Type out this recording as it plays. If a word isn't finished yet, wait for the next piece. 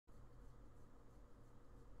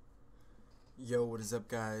Yo, what is up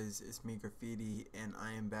guys? It's me Graffiti and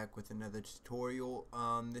I am back with another tutorial.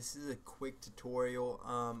 This is a quick tutorial.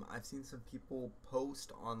 I've seen some people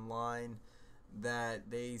post online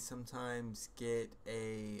that they sometimes get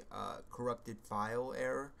a corrupted file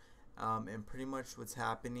error. And pretty much what's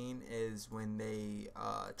happening is when they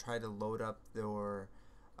try to load up their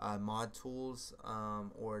mod tools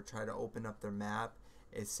or try to open up their map,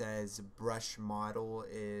 it says BrushModel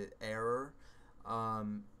error.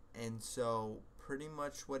 And so pretty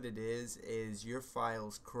much what it is your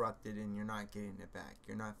file's corrupted and you're not getting it back.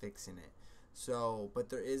 You're not fixing it. So, but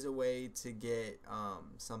there is a way to get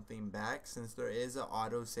something back, since there is an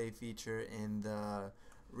autosave feature in the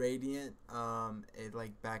Radiant. It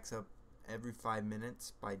like backs up every 5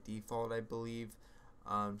 minutes by default, I believe.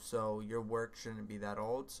 So your work shouldn't be that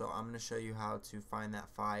old. So I'm going to show you how to find that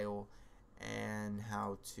file and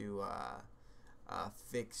how to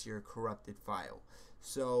fix your corrupted file.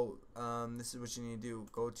 So this is what you need to do.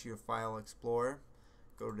 Go to your file explorer,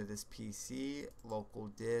 go to this PC, local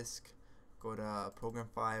disk, go to program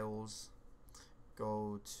files,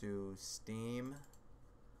 go to Steam,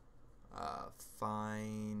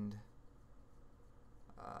 find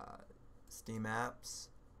Steam apps,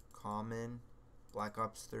 common, Black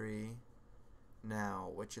Ops 3. Now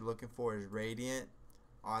what you're looking for is Radiant,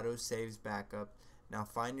 auto saves backup. Now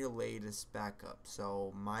find your latest backup.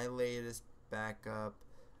 So my latest backup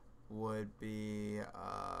would be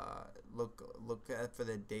look at for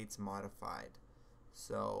the dates modified.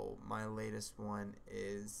 So my latest one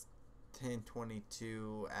is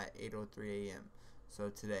 10/22 at 8:03 a.m. so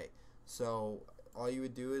today. So all you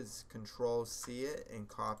would do is Control C it and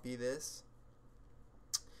copy this.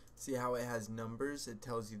 See how it has numbers? It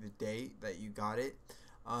tells you the date that you got it.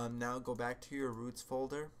 Now go back to your roots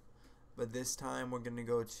folder, but this time we're gonna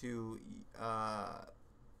go to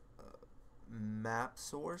map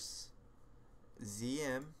source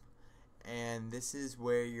ZM, and this is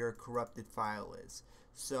where your corrupted file is.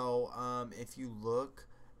 So if you look,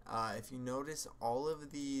 if you notice, all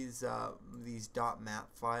of these .map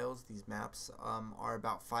files, these maps are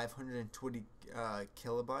about 520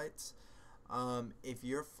 kilobytes. If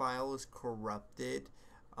your file is corrupted,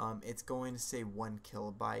 it's going to say 1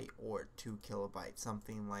 kilobyte or 2 kilobytes,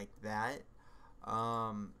 something like that.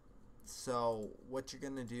 So what you're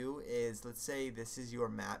gonna do is, let's say this is your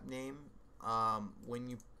map name. When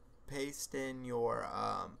you paste in your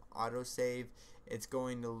autosave, it's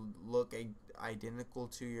going to look identical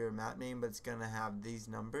to your map name, but it's gonna have these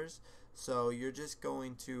numbers. So you're just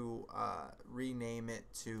going to rename it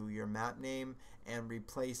to your map name and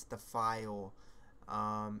replace the file,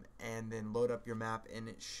 and then load up your map, and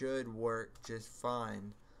it should work just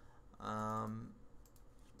fine.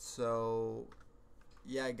 So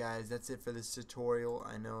yeah guys, that's it for this tutorial.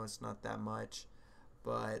 I know it's not that much,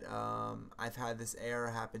 but I've had this error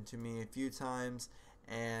happen to me a few times,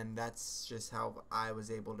 and that's just how I was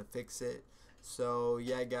able to fix it. So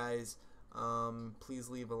yeah guys, please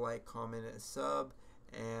leave a like, comment, and a sub,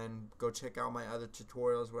 and go check out my other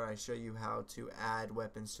tutorials where I show you how to add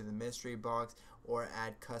weapons to the mystery box or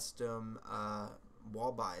add custom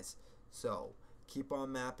wall buys. So keep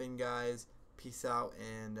on mapping guys, peace out,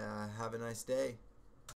 and have a nice day.